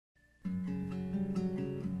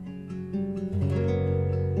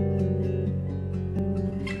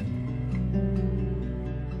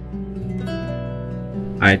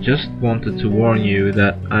I just wanted to warn you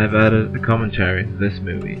that I've added a commentary to this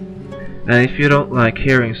movie. And if you don't like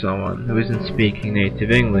hearing someone who isn't speaking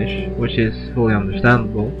native English, which is fully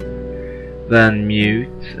understandable, then mute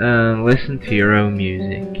and listen to your own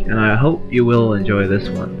music, and I hope you will enjoy this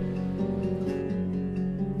one.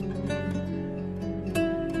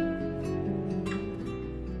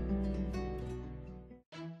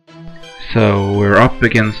 So we're up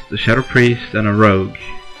against the Shadow Priest and a rogue,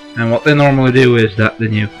 and what they normally do is that they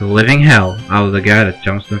nuke the living hell out of the guy that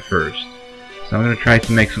jumps them first. So I'm going to try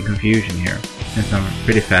to make some confusion here, since I'm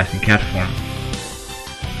pretty fast in cat form.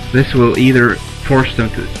 This will either force them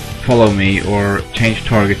to follow me or change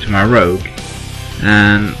target to my rogue,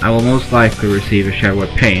 and I will most likely receive a Shadow of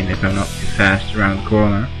Pain if I'm not too fast around the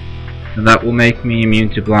corner, and that will make me immune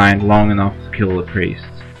to blind long enough to kill the priest.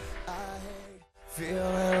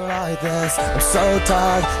 I'm so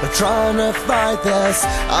tired of trying to fight this.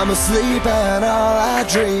 I'm asleep and all I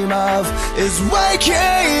dream of is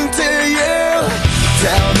waking to you.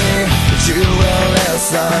 Tell me that you will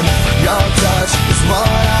listen. Your touch is what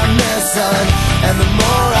I'm missing, and the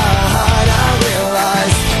more I hide I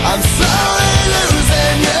realize I'm slowly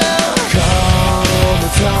losing you.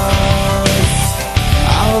 Comatose,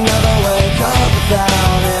 I'll never wake up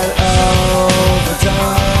without an overdose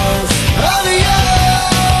of you.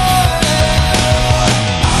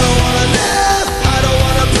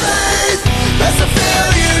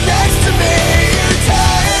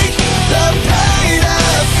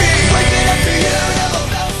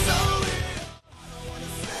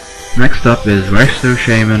 Next up is Resto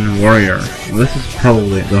Shaman Warrior. Well, this is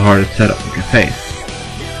probably the hardest setup you can face,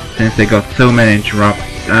 since they got so many interrupts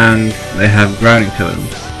and they have grounding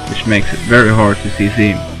totems, which makes it very hard to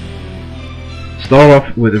CC. Start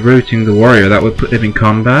off with rooting the warrior. That would put him in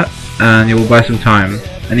combat, and you will buy some time,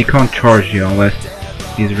 and he can't charge you unless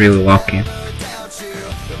he's really lucky.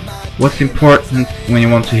 What's important when you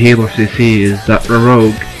want to heal or CC is that the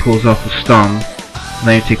rogue pulls off a stun,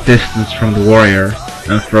 then you take distance from the warrior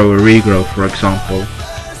and throw a regrow, for example,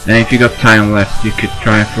 and if you got time left you could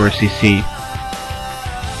try for a CC.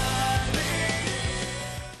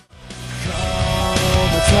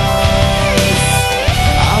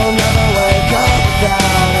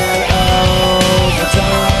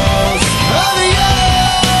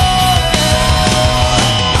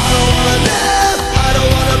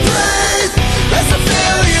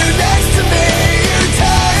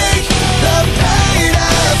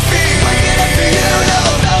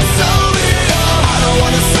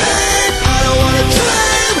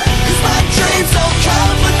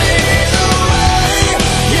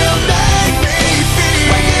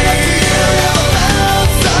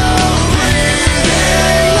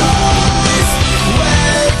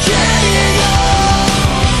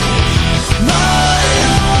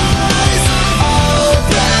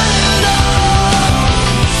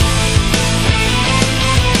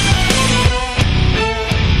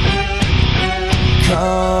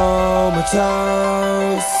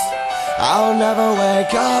 I'll never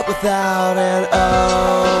wake up without an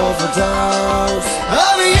overdose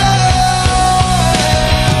of you.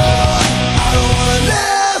 I don't wanna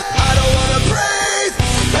live, I don't wanna breathe.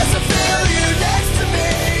 Best to feel you next to me.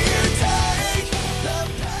 You take the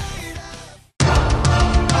pain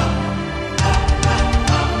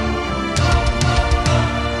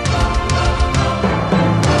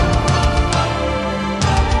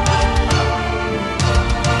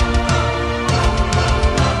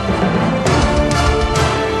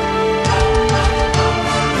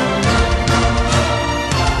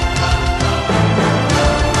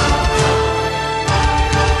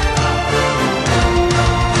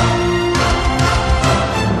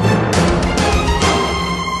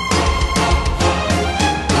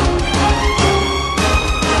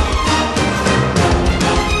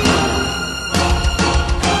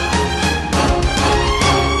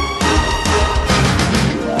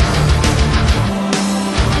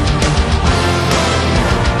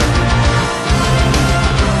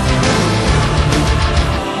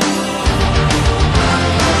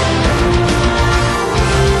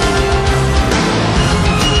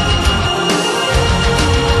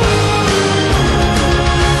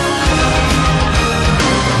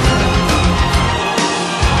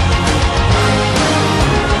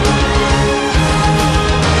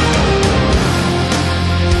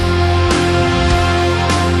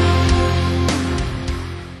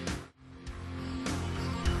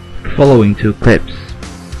following two clips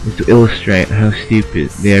is to illustrate how stupid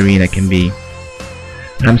the arena can be.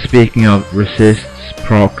 I'm speaking of resists,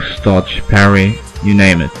 procs, dodge, parry, you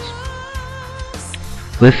name it.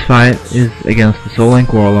 This fight is against the Soul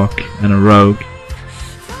Link Warlock and a rogue.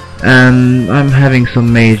 and I'm having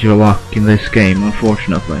some major luck in this game,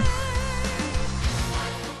 unfortunately.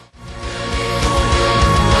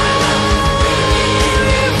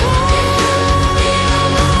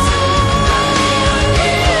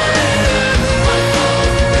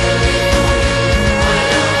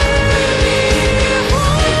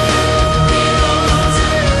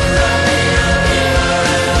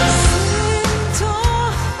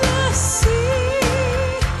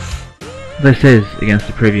 This is against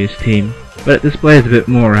the previous team, but it displays a bit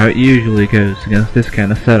more how it usually goes against this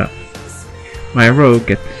kind of setup. My rogue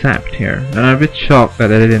gets sapped here, and I'm a bit shocked that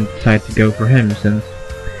they didn't decide to go for him, since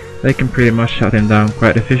they can pretty much shut him down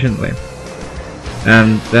quite efficiently.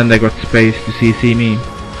 And then they got space to CC me,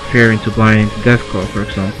 fearing to blind into Deathclaw, for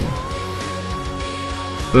example.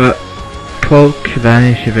 But Cloak,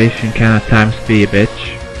 Vanish, Evasion can at times be a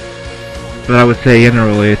bitch, but I would say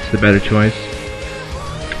generally it's the better choice.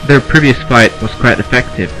 Their previous fight was quite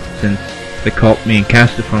effective, since they caught me in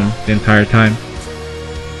caster form the entire time.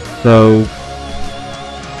 So,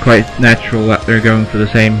 quite natural that they're going for the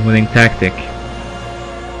same winning tactic.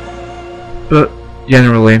 But,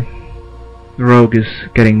 generally, the rogue is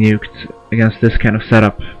getting nuked against this kind of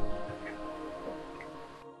setup.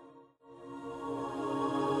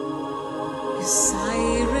 A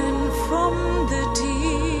siren from the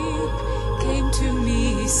deep came to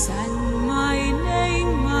me, sang my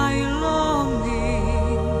name, my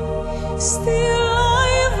longing. Still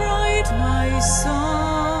I write my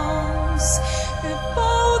songs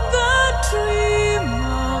about that dream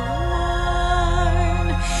of mine,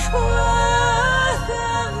 worth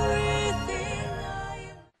everything I...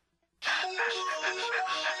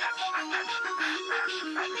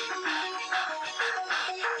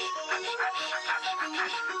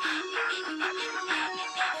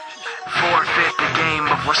 4-5 the game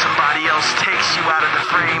before somebody else takes you out of the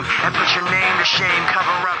frame and put your name to shame,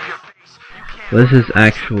 cover up your face. This is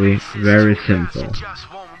actually very simple.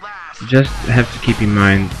 Just have to keep in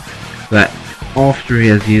mind that after he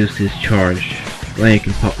has used his charge, then you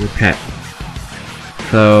can pop your pet.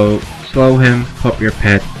 So slow him, pop your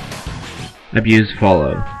pet, abuse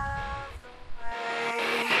follow.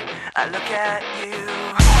 I look at you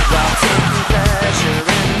while taking pleasure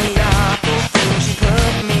in the awful things you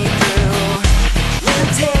put me through. You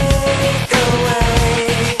take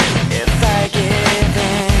away if I give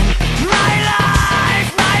in. My life,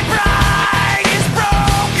 my pride is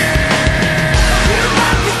broken. You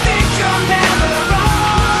have to think you're never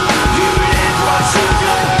wrong. You live what you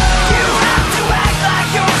learn. You have to act like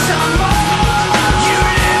you're someone. You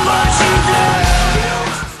live what you learn.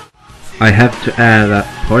 I have to add that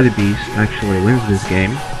Party Beast actually wins this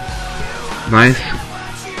game. Nice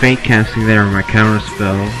feint casting there on my counter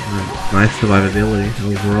spell, and nice survivability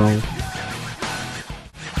overall.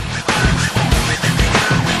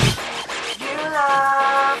 You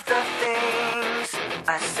love the things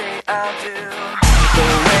I say I'll do. The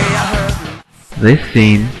way I hurt. This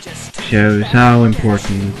scene shows how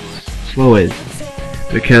important slow is,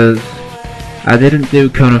 because I didn't do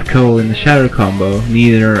Cone of Coal in the Shatter combo,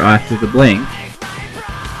 neither after the blink.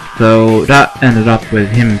 So that ended up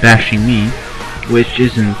with him bashing me, which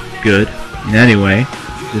isn't good in any way,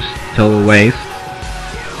 just total waste.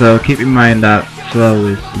 So keep in mind that slow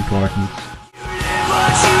is important.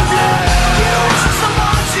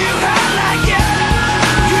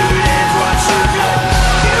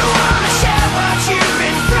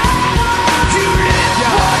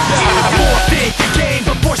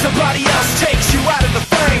 Somebody else takes you out of the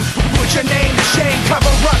frame. Put your name to shame, cover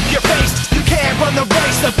up your face. You can't run the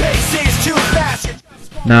race, the pace is too fast.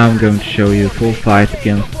 Now I'm going to show you a full fight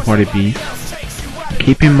against Party Beast.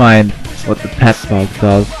 Keep in mind what the pet bug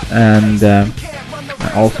does, and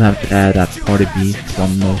I also have to add that Party Beast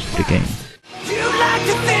won most of the games. You like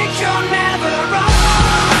to think you're never wrong.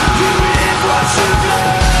 You live what you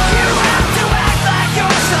learn. You have to act like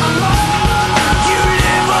you're someone. You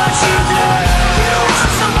live what you learn. You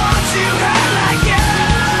want someone to hurt like you.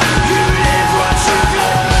 You live what you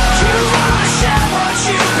learn. You wanna share what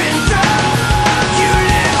you've been through. You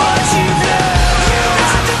live what you learn. You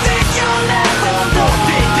have to think you'll never know.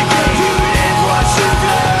 You live what you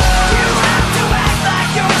learn. You have to act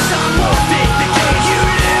like you're someone. You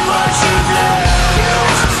live what you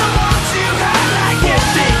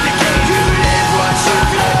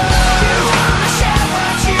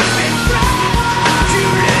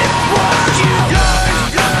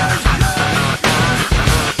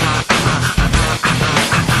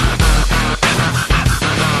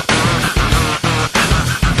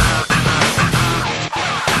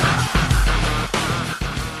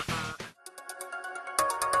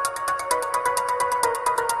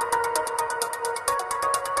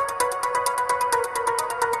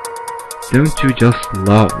Don't you just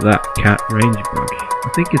love that cat range bug? I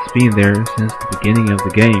think it's been there since the beginning of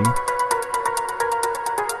the game.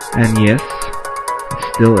 And yes,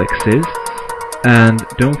 it still exists. And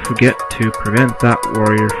don't forget to prevent that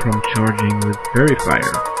warrior from charging with Fairy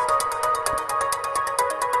Fire.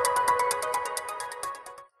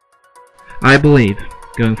 I believe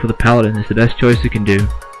going for the paladin is the best choice you can do.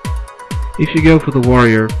 If you go for the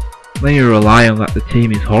warrior, then you rely on that the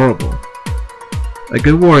team is horrible. A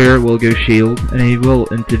good warrior will go shield and he will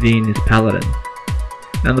intervene his paladin.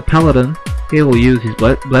 And the paladin, he will use his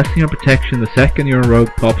blessing of protection the second your rogue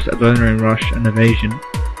pops adrenaline rush and evasion.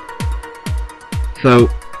 So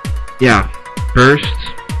yeah, burst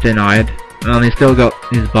denied, and he still got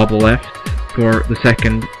his bubble left for the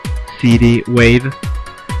second CD wave,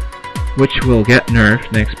 which will get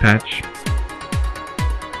nerfed next patch.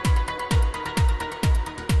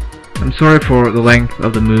 I'm sorry for the length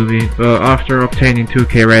of the movie, but after obtaining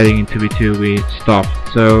 2k rating in 2v2 we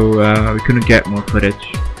stopped, so we couldn't get more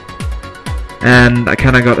footage. And I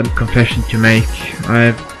kinda got a confession to make.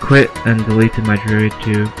 I've quit and deleted my druid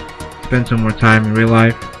to spend some more time in real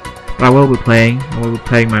life. But I will be playing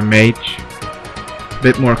my mage a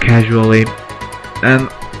bit more casually, and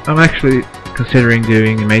I'm actually considering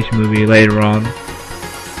doing a mage movie later on.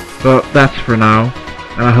 But that's for now,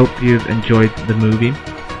 and I hope you've enjoyed the movie.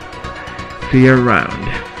 See you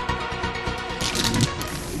around.